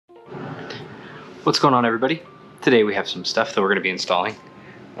What's going on, everybody? Today we have some stuff that we're going to be installing.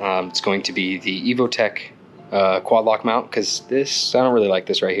 It's going to be the Evotech quad lock mount, because I don't really like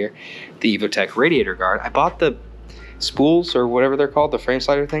this right here. The Evotech radiator guard. I bought the spools or whatever they're called, the frame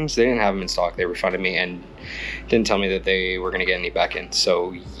slider things. They didn't have them in stock. They refunded me and didn't tell me that they were going to get any back in.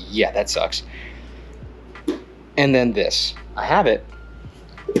 So yeah, that sucks. And then this, I have it,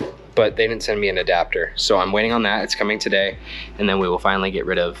 but they didn't send me an adapter. So I'm waiting on that. It's coming today, and then we will finally get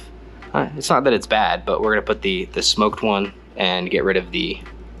rid of, it's not that it's bad, but we're gonna put the smoked one and get rid of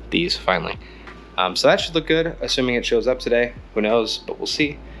these finally. So that should look good, assuming it shows up today. Who knows, but we'll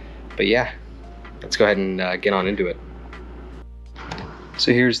see. But yeah, let's go ahead and get on into it.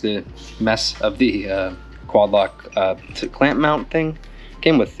 So here's the mess of the quad lock clamp mount thing.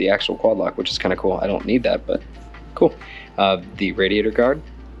 Came with the actual quad lock, which is kind of cool. I don't need that, but cool. The radiator guard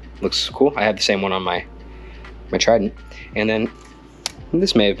looks cool. I have the same one on my Trident. And then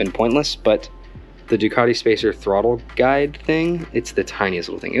this may have been pointless, but the Ducati Spacer throttle guide thing, it's the tiniest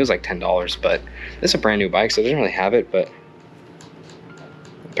little thing. It was like $10, but this is a brand new bike, so it doesn't really have it, but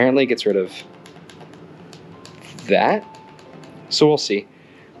apparently it gets rid of that. So we'll see.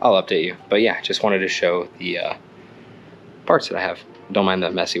 I'll update you. But yeah, just wanted to show the parts that I have. Don't mind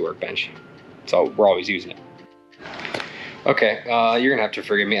that messy workbench. So we're always using it. Okay, you're gonna have to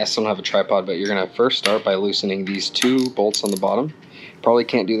forgive me. I still don't have a tripod, but you're gonna first start by loosening these two bolts on the bottom. Probably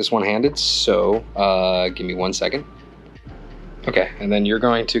can't do this one-handed, so give me 1 second. Okay, and then you're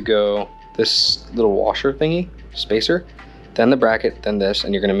going to go this little washer thingy, spacer, then the bracket, then this,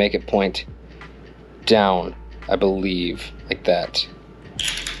 and you're gonna make it point down, I believe, like that.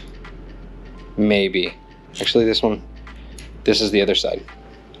 Maybe. Actually, this is the other side.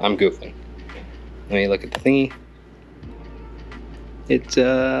 I'm goofing. Let me look at the thingy. It's,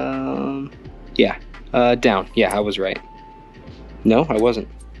 yeah, down. Yeah, I was right. No, I wasn't.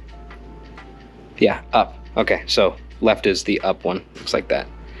 Yeah, up. Okay, so left is the up one. Looks like that.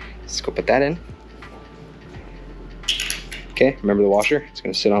 Let's go put that in. Okay, remember the washer? It's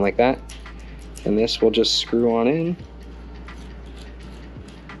gonna sit on like that. And this will just screw on in.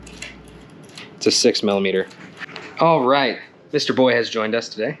 It's a 6mm. All right, Mr. Boy has joined us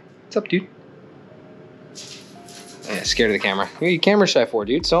today. What's up, dude? Yeah, scared of the camera. You're camera shy for,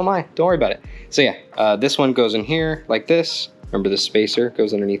 dude. So am I. Don't worry about it. So yeah, this one goes in here like this. Remember, the spacer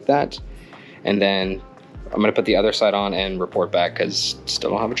goes underneath that. And then I'm gonna put the other side on and report back because still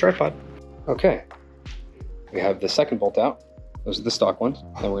don't have a tripod. Okay, we have the second bolt out. Those are the stock ones.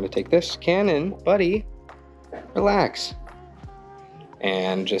 Then we're gonna take this Canon, buddy, relax.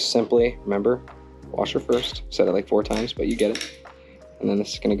 And just simply, remember, washer first. Said it like 4 times, but you get it. And then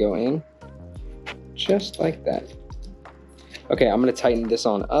this is gonna go in just like that. Okay, I'm gonna tighten this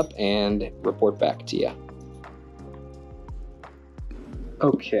on up and report back to you.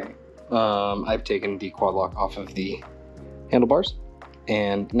 Okay, I've taken the quad lock off of the handlebars.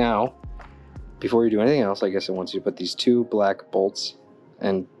 And now, before you do anything else, I guess it wants you to put these 2 black bolts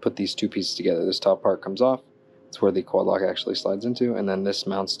and put these 2 pieces together. This top part comes off. It's where the quad lock actually slides into, and then this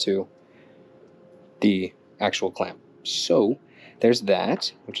mounts to the actual clamp. So there's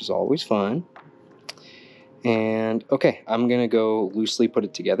that, which is always fun. And okay, I'm gonna go loosely put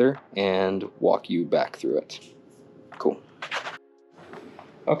it together and walk you back through it. Cool.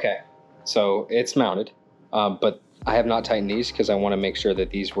 Okay, so it's mounted, but I have not tightened these because I want to make sure that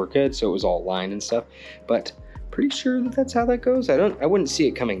these were good, so it was all lined and stuff. But pretty sure that that's how that goes. I wouldn't see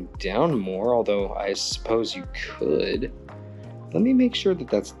it coming down more, although I suppose you could. Let me make sure that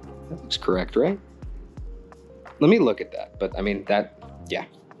that looks correct, right? Let me look at that. But I mean yeah,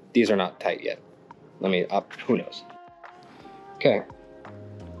 these are not tight yet. Let me up. Who knows? Okay,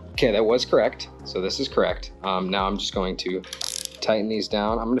 that was correct. So this is correct. Now I'm just going to tighten these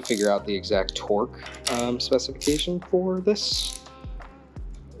down. I'm going to figure out the exact torque specification for this.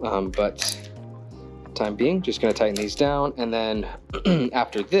 But time being, just going to tighten these down, and then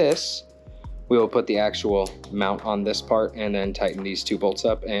after this, we will put the actual mount on this part and then tighten these 2 bolts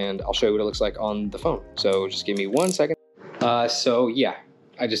up, and I'll show you what it looks like on the phone. So just give me 1 second. So yeah,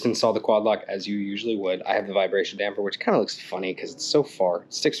 I just installed the quad lock as you usually would. I have the vibration damper, which kind of looks funny because it's so far,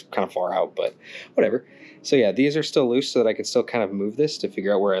 it sticks kind of far out, but whatever. So yeah, these are still loose so that I can still kind of move this to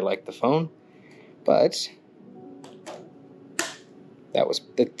figure out where I like the phone. But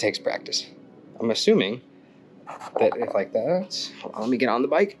that takes practice. I'm assuming that if like that, hold on, let me get on the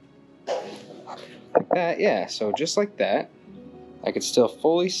bike. Like that, yeah, so just like that, I could still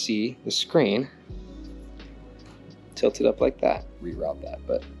fully see the screen. Tilt it up like that, reroute that,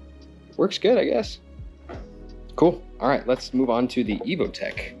 but it works good, I guess. Cool. All right, let's move on to the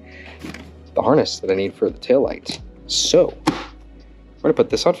Evotech, the harness that I need for the taillight. So we're gonna put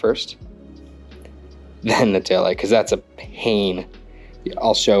this on first, than the taillight, because that's a pain.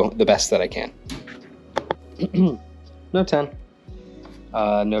 I'll show the best that I can. No 10.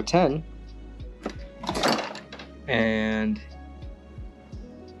 No 10. And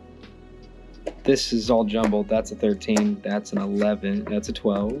this is all jumbled. That's a 13. That's an 11. That's a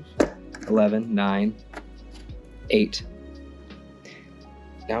 12. 11, 9, 8.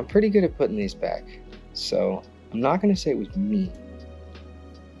 Now I'm pretty good at putting these back, so I'm not going to say it was me,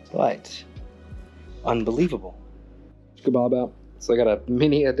 but unbelievable. Kebab out. So I got a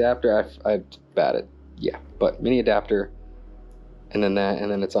mini adapter. I batted. Yeah, but mini adapter, and then that, and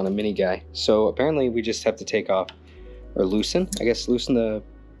then it's on a mini guy. So apparently we just have to take off, or loosen, I guess, loosen the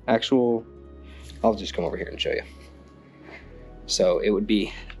actual, I'll just come over here and show you. So it would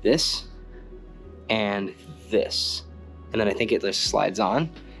be this and this, and then I think it just slides on.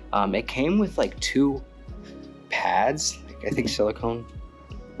 It came with like 2 pads, like I think silicone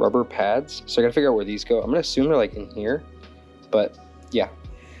rubber pads. So I gotta figure out where these go. I'm gonna assume they're like in here, but yeah,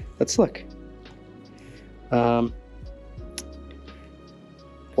 let's look.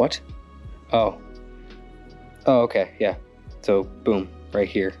 What? Oh, okay, yeah. So boom, right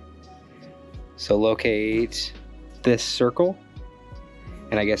here. So locate this circle,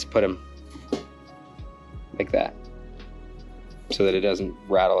 and I guess put them like that, so that it doesn't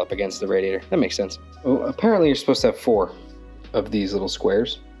rattle up against the radiator. That makes sense. Oh, apparently you're supposed to have 4 of these little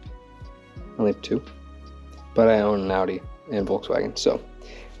squares. I only have 2, but I own an Audi and Volkswagen, so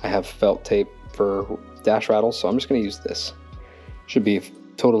I have felt tape for dash rattles, so I'm just gonna use this. Should be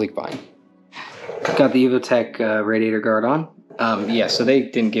totally fine. Got the EvoTech radiator guard on. Yeah, so they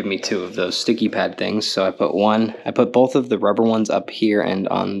didn't give me 2 of those sticky pad things, so I put one. I put both of the rubber ones up here and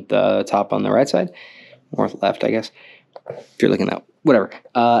on the top on the right side, or left, I guess, if you're looking at whatever.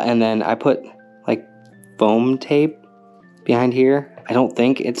 And then I put like foam tape behind here. I don't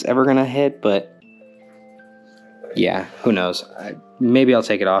think it's ever gonna hit, but yeah, who knows? Maybe I'll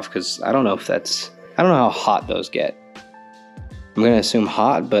take it off, because I don't know if that's, I don't know how hot those get. I'm gonna assume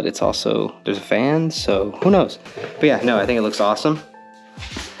hot, but it's also, there's a fan, so who knows? But yeah, no, I think it looks awesome.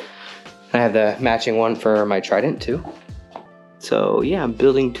 I have the matching one for my Trident too. So yeah, I'm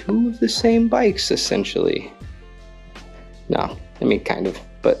building 2 of the same bikes essentially. No, I mean kind of,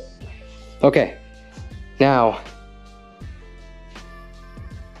 but okay. Now,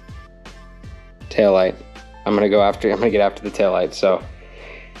 taillight. I'm gonna get after the taillight. So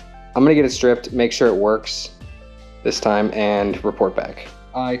I'm gonna get it stripped, make sure it works this time, and report back.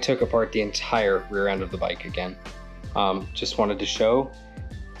 I took apart the entire rear end of the bike again. Just wanted to show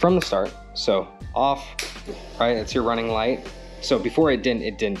from the start. So off, right, it's your running light. So before it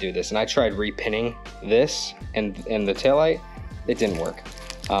didn't do this, and I tried repinning this and the taillight, it didn't work.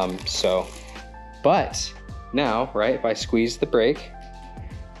 But now, right, if I squeeze the brake,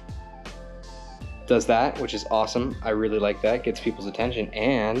 does that, which is awesome. I really like that, gets people's attention.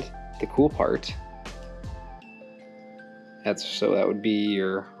 And the cool part, so that would be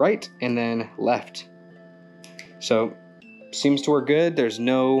your right and then left. So seems to work good. There's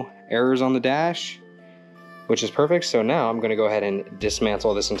no errors on the dash, which is perfect. So now I'm gonna go ahead and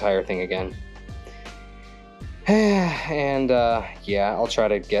dismantle this entire thing again. And yeah, I'll try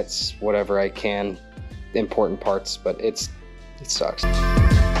to get whatever I can, important parts, but it sucks.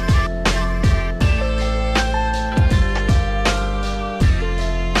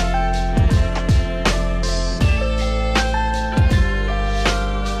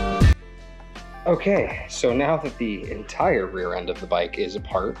 Okay, so now that the entire rear end of the bike is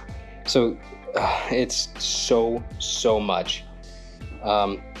apart, so it's so much.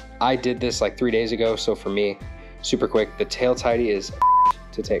 I did this like 3 days ago, so for me, super quick. The tail tidy is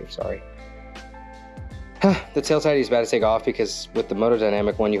to take, sorry. The tail tidy is bad to take off because with the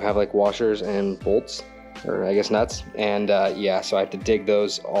Motodynamic one, you have like washers and bolts, or I guess nuts. And yeah, so I have to dig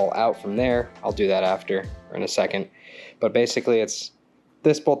those all out from there. I'll do that after, or in a second. But basically it's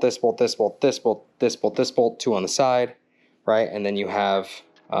this bolt, this bolt, this bolt, this bolt, this bolt, this bolt, 2 on the side, right? And then you have,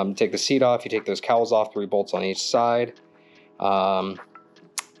 take the seat off, you take those cowls off, 3 bolts on each side.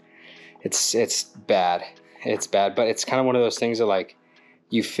 It's bad. It's bad, but it's kind of one of those things that like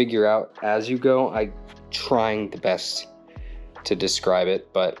you figure out as you go. I'm trying the best to describe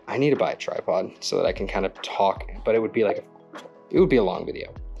it, but I need to buy a tripod so that I can kind of talk, but it would be like, it would be a long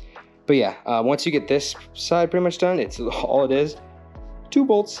video. But yeah, once you get this side pretty much done, it's all it is. 2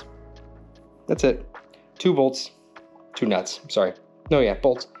 bolts, that's it. 2 bolts, 2 nuts, sorry. No, yeah,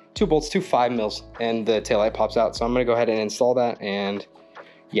 bolts, 2 bolts, 2 5 mils, and the taillight pops out. So I'm gonna go ahead and install that, and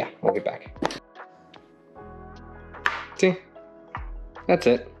yeah, we'll get back. See, that's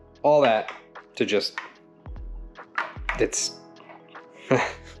it. All that to just, it's,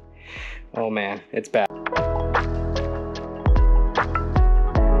 Oh man, it's bad.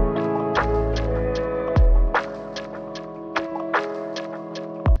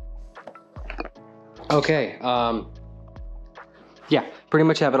 Okay, yeah, pretty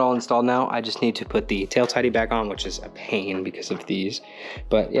much have it all installed now. I just need to put the tail tidy back on, which is a pain because of these.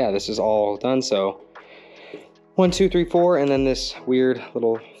 But yeah, this is all done. So 1, 2, 3, 4, and then this weird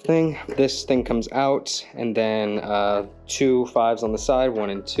little thing. This thing comes out, and then 2 5s on the side, 1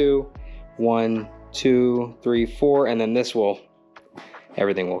 and 2, 1, 2, 3, 4, and then this will,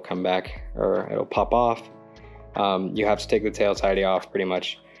 everything will come back, or it'll pop off. You have to take the tail tidy off pretty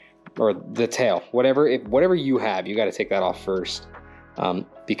much, or the tail, whatever you have, you got to take that off first,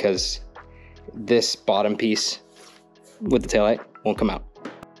 because this bottom piece with the tail light won't come out.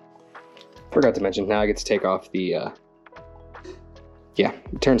 Forgot to mention, now I get to take off the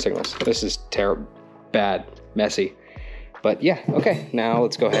turn signals. This is terrible, bad, messy, but yeah, okay, now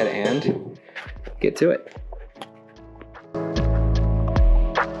let's go ahead and get to it.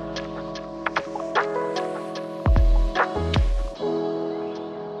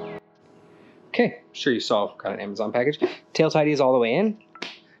 Okay, sure you saw, got an Amazon package. Tail tidy is all the way in,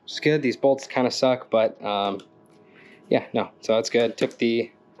 which is good. These bolts kind of suck, but yeah, no, so that's good. Took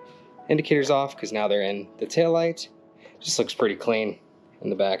the indicators off because now they're in the tail light. Just looks pretty clean in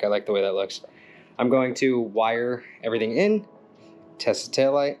the back. I like the way that looks. I'm going to wire everything in, test the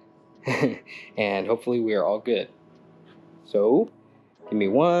tail light, and hopefully we are all good. So give me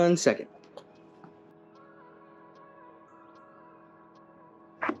 1 second.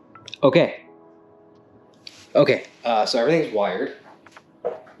 Okay, so everything's wired.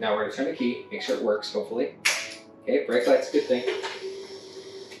 Now we're gonna turn the key, make sure it works, hopefully. Okay, brake light's a good thing.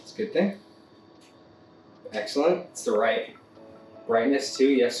 It's a good thing. Excellent, it's the right brightness too.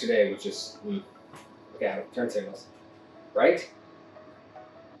 Yesterday was just, okay, turn signals. Right?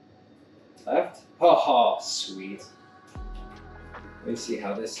 Left? Oh, sweet. Let me see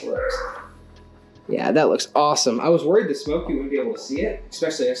how this looks. Yeah, that looks awesome. I was worried the smoke, you wouldn't be able to see it,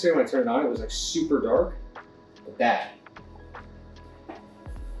 especially yesterday when I turned it on, it was like super dark. But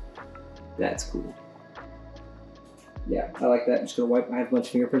that's cool. Yeah, I like that. I'm just gonna wipe, I have a bunch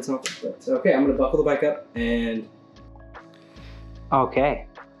of fingerprints on it, but okay, I'm gonna buckle the bike up and... Okay,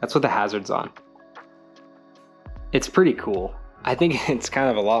 that's what the hazard's on. It's pretty cool. I think it's kind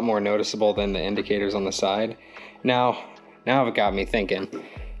of a lot more noticeable than the indicators on the side. Now it got me thinking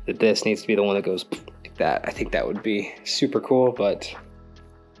that this needs to be the one that goes like that. I think that would be super cool, but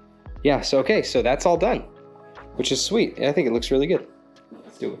yeah, so okay, so that's all done, which is sweet. I think it looks really good.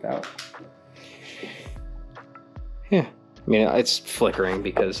 Let's do it without. Yeah, I mean, it's flickering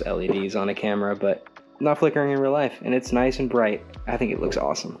because LEDs on a camera, but not flickering in real life, and it's nice and bright. I think it looks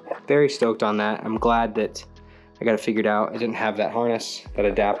awesome. Very stoked on that. I'm glad that I got it figured out. I didn't have that harness, that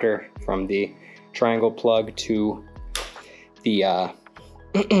adapter from the triangle plug to the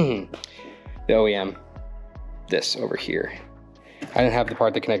the OEM, this over here. I didn't have the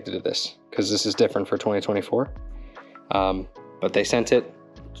part that connected to this because this is different for 2024. But they sent it,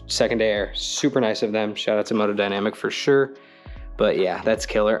 second day air, super nice of them. Shout out to Motodynamic for sure. But yeah, that's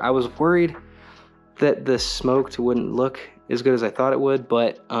killer. I was worried that the smoked wouldn't look as good as I thought it would,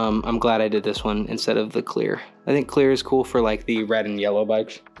 but I'm glad I did this one instead of the clear. I think clear is cool for like the red and yellow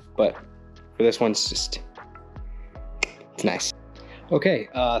bikes, but for this one, it's nice. Okay,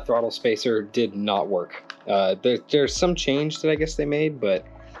 throttle spacer did not work. There's some change that I guess they made, but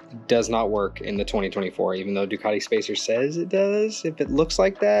it does not work in the 2024, even though Ducati Spacer says it does. If it looks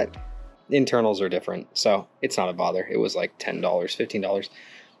like that, internals are different, so it's not a bother. It was like $10, $15.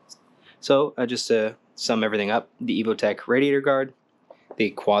 So just to sum everything up, the EvoTech radiator guard, the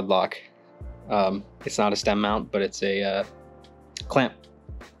quad lock, it's not a stem mount, but it's a clamp.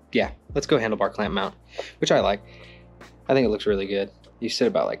 Yeah, let's go handlebar clamp mount, which I like. I think it looks really good. You sit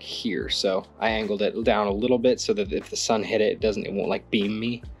about like here, so I angled it down a little bit so that if the sun hit it, it won't like beam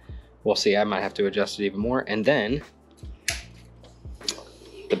me. We'll see, I might have to adjust it even more. And then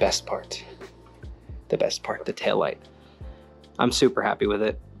the best part, the tail light. I'm super happy with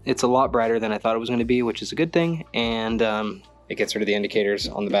it. It's a lot brighter than I thought it was gonna be, which is a good thing. And it gets rid of the indicators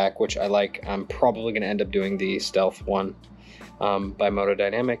on the back, which I like. I'm probably gonna end up doing the Stealth one by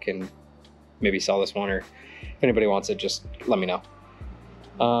Motodynamic and maybe sell this one, or if anybody wants it, just let me know.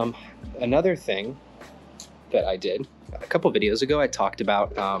 Another thing that I did a couple videos ago, I talked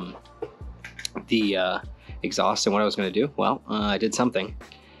about the exhaust and what I was going to do. Well, I did something.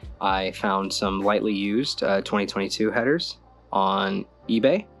 I found some lightly used 2022 headers on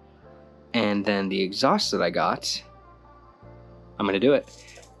eBay, and then the exhaust that I got, I'm going to do it.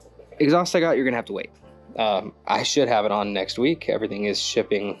 Exhaust I got, you're going to have to wait. I should have it on next week. Everything is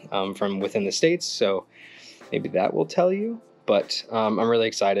shipping from within the States, so maybe that will tell you. But I'm really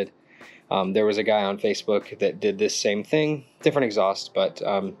excited. There was a guy on Facebook that did this same thing, different exhaust, but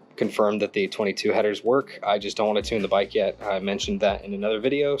confirmed that the 22 headers work. I just don't want to tune the bike yet. I mentioned that in another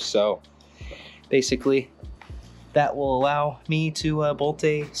video, so basically that will allow me to bolt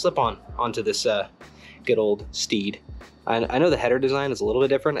a slip-on onto this good old Steed. I know the header design is a little bit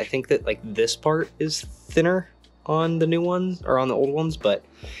different. I think that like this part is thinner on the new ones or on the old ones, but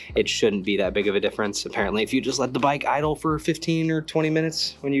it shouldn't be that big of a difference. Apparently, if you just let the bike idle for 15 or 20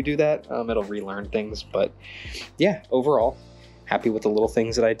 minutes when you do that, it'll relearn things. But yeah, overall, happy with the little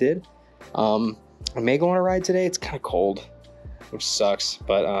things that I did. I may go on a ride today. It's kind of cold, which sucks,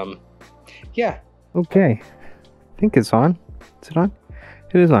 but yeah. Okay, I think it's on. Is it on?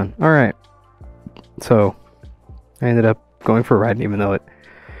 It is on. All right. So I ended up going for a ride, even though it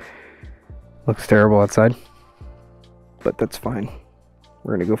looks terrible outside. But that's fine.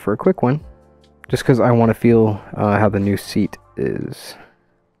 We're gonna go for a quick one, just because I want to feel how the new seat is.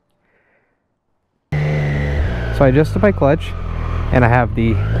 So I adjusted my clutch, and I have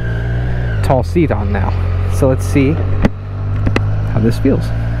the tall seat on now. So let's see how this feels.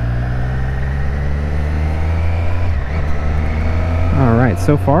 All right,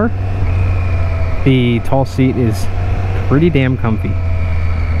 so far the tall seat is pretty damn comfy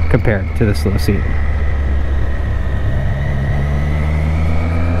compared to the slow seat.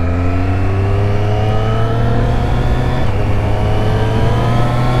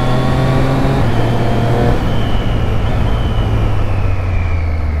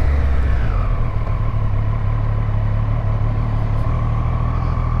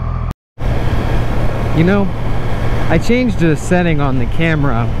 You know, I changed a setting on the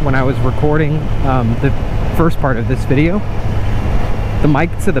camera when I was recording the first part of this video, the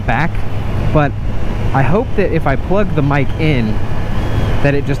mic to the back, but I hope that if I plug the mic in,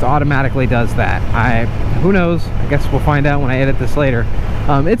 that it just automatically does that. Who knows? I guess we'll find out when I edit this later.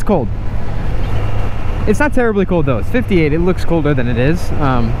 It's cold. It's not terribly cold though. It's 58. It looks colder than it is.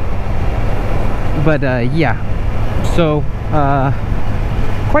 Yeah. So,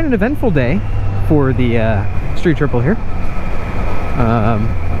 quite an eventful day for the Street Triple here.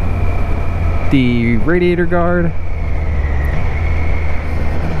 The radiator guard,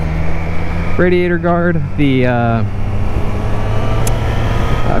 the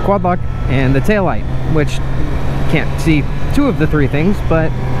quad lock, and the tail light, which can't see two of the three things, but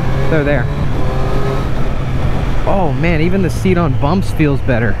they're there. Oh man, even the seat on bumps feels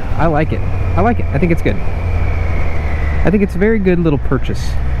better. I like it. I like it. I think it's good. I think it's a very good little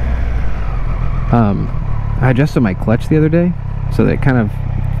purchase. I adjusted my clutch the other day so that it kind of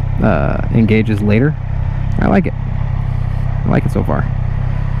engages later. I like it. I like it so far.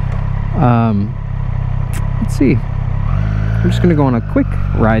 Let's see. I'm just gonna go on a quick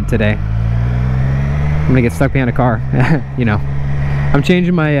ride today. I'm gonna get stuck behind a car. You know, I'm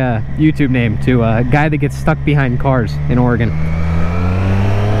changing my YouTube name to Guy That Gets Stuck Behind Cars in Oregon.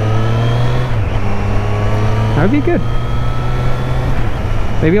 That would be good.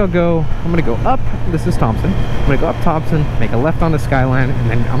 Maybe I'm gonna go up, this is Thompson. I'm gonna go up Thompson, make a left onto Skyline, and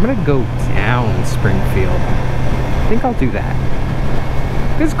then I'm gonna go down Springfield. I think I'll do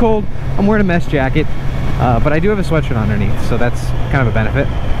that. It's cold, I'm wearing a mesh jacket, but I do have a sweatshirt underneath, so that's kind of a benefit.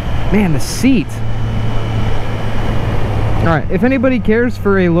 Man, the seat. All right, if anybody cares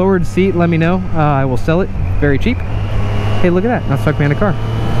for a lowered seat, let me know. I will sell it very cheap. Hey, look at that, not stuck behind a car.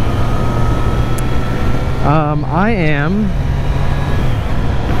 I am,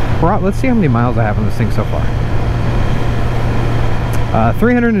 let's see how many miles I have on this thing so far.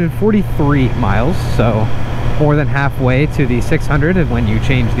 343 miles, so more than halfway to the 600 when you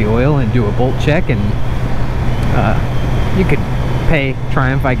change the oil and do a bolt check, and you could pay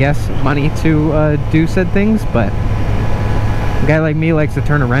Triumph, I guess, money to do said things, but a guy like me likes to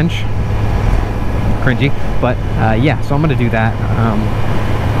turn a wrench. Cringy, but yeah, so I'm gonna do that.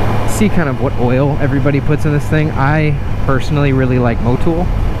 See kind of what oil everybody puts in this thing. I personally really like Motul.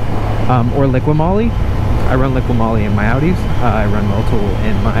 Or Liqui Moly. I run Liqui Moly in my Audis. I run Motul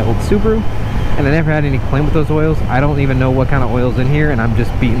in my old Subaru, and I never had any complaint with those oils. I don't even know what kind of oil's in here, and I'm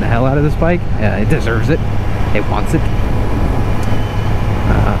just beating the hell out of this bike. It deserves it. It wants it.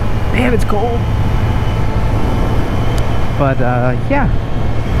 Man, it's cold. But yeah.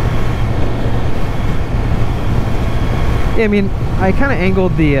 Yeah, I mean, I kind of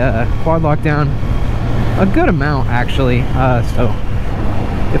angled the quad lock down a good amount actually. So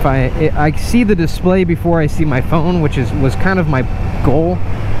if I see the display before I see my phone, which was kind of my goal,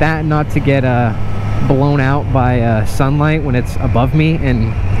 that not to get blown out by sunlight when it's above me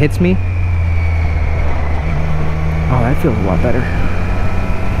and hits me. Oh, that feels a lot better.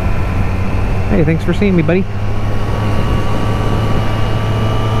 Hey, thanks for seeing me, buddy.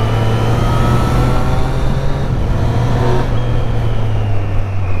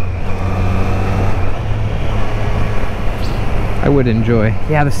 I would enjoy.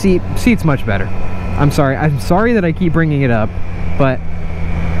 Yeah, the seat's much better. I'm sorry that I keep bringing it up, but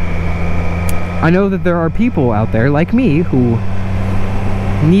I know that there are people out there like me who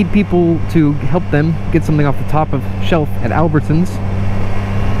need people to help them get something off the top of shelf at Albertsons.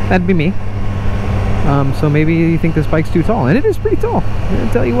 That'd be me. So maybe you think this bike's too tall, and it is pretty tall.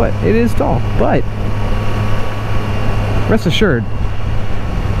 I'll tell you what, it is tall, but rest assured,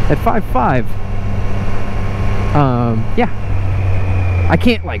 at 5'5", yeah, I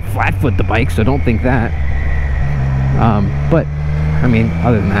can't like flat foot the bike, so don't think that. But I mean,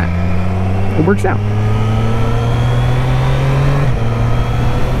 other than that, it works out.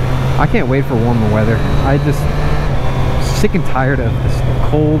 I can't wait for warmer weather. I just sick and tired of this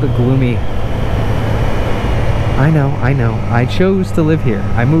cold, gloomy. I know. I chose to live here.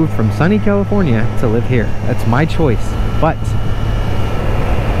 I moved from sunny California to live here. That's my choice. But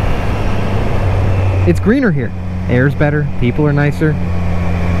it's greener here. Air's better. People are nicer.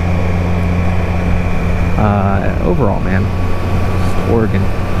 Overall, man, just Oregon.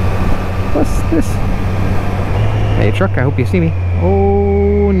 Plus this. Hey, truck, I hope you see me.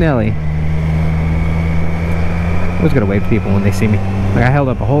 Oh, Nelly. I always gotta wave to people when they see me. Like, I held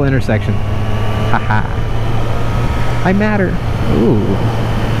up a whole intersection. Haha. I matter. Ooh.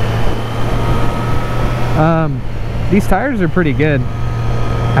 These tires are pretty good.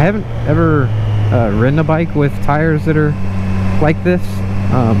 I haven't ever ridden a bike with tires that are like this,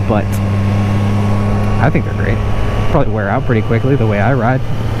 but I think they're great. Probably wear out pretty quickly the way I ride.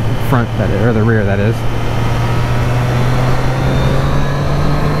 Front, or the rear, that is.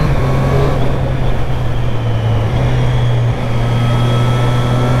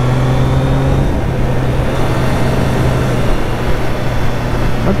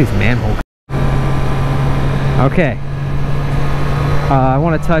 What are these manhole? Okay. I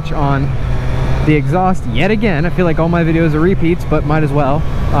want to touch on the exhaust yet again. I feel like all my videos are repeats, but might as well.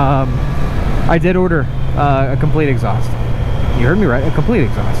 I did order a complete exhaust. You heard me right, a complete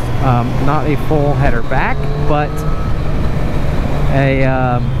exhaust. Not a full header back, but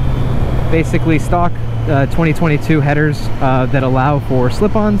a basically stock 2022 headers that allow for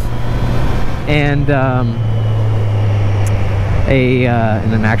slip-ons and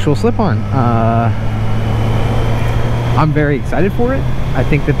an actual slip-on. I'm very excited for it. I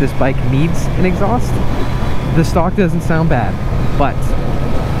think that this bike needs an exhaust. The stock doesn't sound bad, but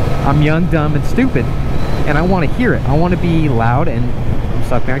I'm young, dumb, and stupid, and I want to hear it. I want to be loud, and I'm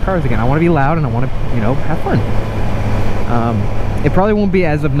stuck behind cars again. I want to be loud, and I want to, you know, have fun. It probably won't be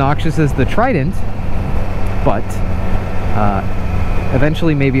as obnoxious as the Trident, but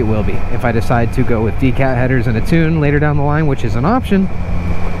eventually maybe it will be. If I decide to go with decat headers and a tune later down the line, which is an option.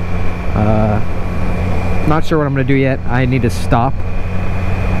 Not sure what I'm going to do yet. I need to stop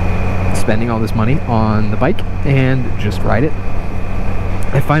spending all this money on the bike and just ride it.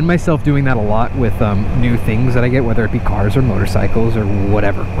 I find myself doing that a lot with new things that I get, whether it be cars or motorcycles or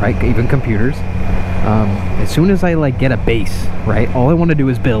whatever, right? Even computers. As soon as I like get a base, right, all I want to do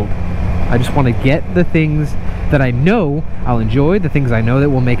is build. I just want to get the things that I know I'll enjoy, the things I know that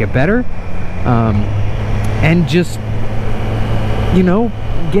will make it better, and just, you know,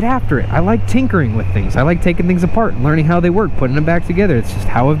 get after it. I like tinkering with things. I like taking things apart and learning how they work, putting them back together. It's just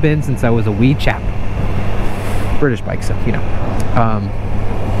how I've been since I was a wee chap. British bike stuff, you know.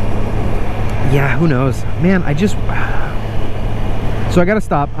 Yeah, who knows, man. So I gotta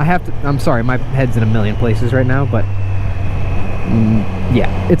stop. I have to. I'm sorry, my head's in a million places right now, but yeah,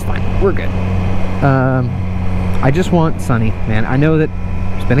 it's fine. We're good. I just want sunny, man. I know that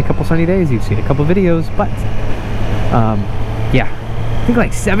there's been a couple sunny days. You've seen a couple videos, but yeah, I think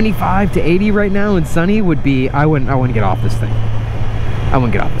like 75 to 80 right now and sunny would be. I wouldn't get off this thing. I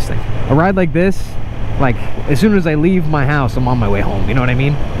wouldn't get off this thing. A ride like this, like as soon as I leave my house, I'm on my way home. You know what I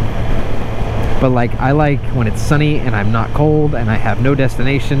mean? But like, I like when it's sunny and I'm not cold and I have no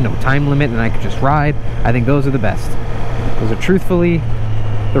destination, no time limit, and I can just ride. I think those are the best. Those are truthfully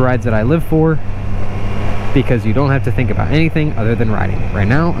the rides that I live for, because you don't have to think about anything other than riding. Right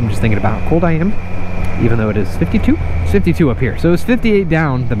now, I'm just thinking about how cold I am, even though it is 52. It's 52 up here. So it's 58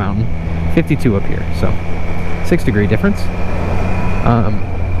 down the mountain, 52 up here. So 6-degree difference.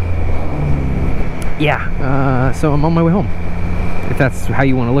 Yeah, so I'm on my way home. If that's how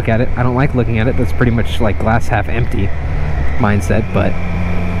you want to look at it. I don't like looking at it. That's pretty much like glass half empty mindset, but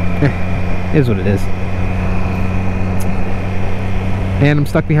it is what it is. And I'm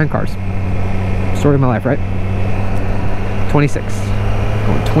stuck behind cars. Story of my life, right? 26.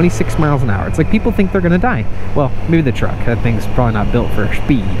 Going 26 miles an hour. It's like people think they're gonna die. Well, maybe the truck. That thing's probably not built for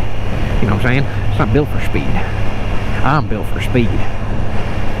speed. You know what I'm saying? It's not built for speed. I'm built for speed.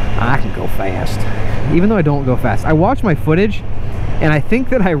 I can go fast. Even though I don't go fast. I watch my footage, and I think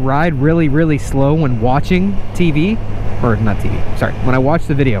that I ride really, really slow when watching TV. Or not TV, sorry. When I watch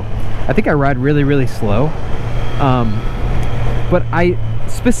the video. I think I ride really, really slow. But I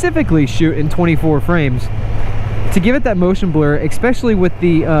specifically shoot in 24 frames to give it that motion blur, especially with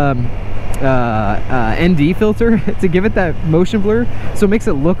the ND filter, to give it that motion blur, so it makes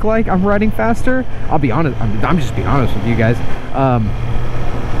it look like I'm riding faster. I'll be honest, I'm just being honest with you guys.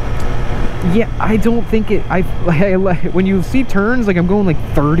 Yeah, I don't think it, when you see turns, like I'm going like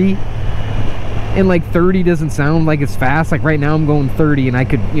 30, and like 30 doesn't sound like it's fast. Like right now I'm going 30 and I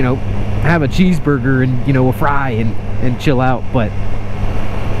could, you know, have a cheeseburger and, you know, a fry and chill out, but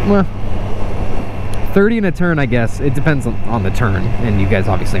well, 30 in a turn, I guess. It depends on the turn, and you guys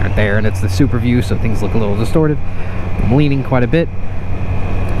obviously aren't there, and it's the super view, so things look a little distorted. I'm leaning quite a bit.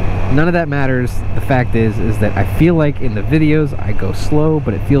 None of that matters. The fact is that I feel like in the videos I go slow,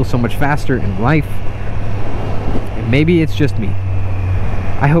 but it feels so much faster in life. And maybe it's just me.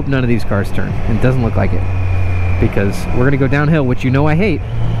 I hope none of these cars turn. It doesn't look like it, because we're gonna go downhill, which you know I hate,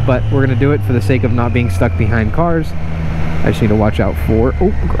 but we're gonna do it for the sake of not being stuck behind cars. I just need to watch out for,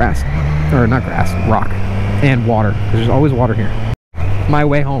 oh, grass. Or not grass, rock. And water. There's always water here. My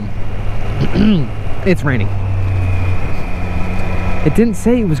way home. It's raining. It didn't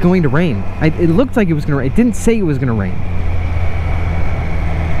say it was going to rain. It looked like it was going to rain. It didn't say it was going to rain.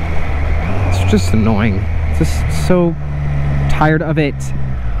 It's just annoying. Just so tired of it.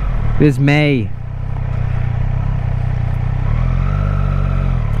 It is May.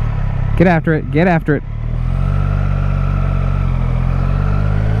 Get after it. Get after it.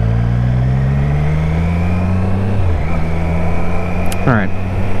 All right,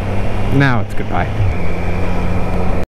 now it's goodbye.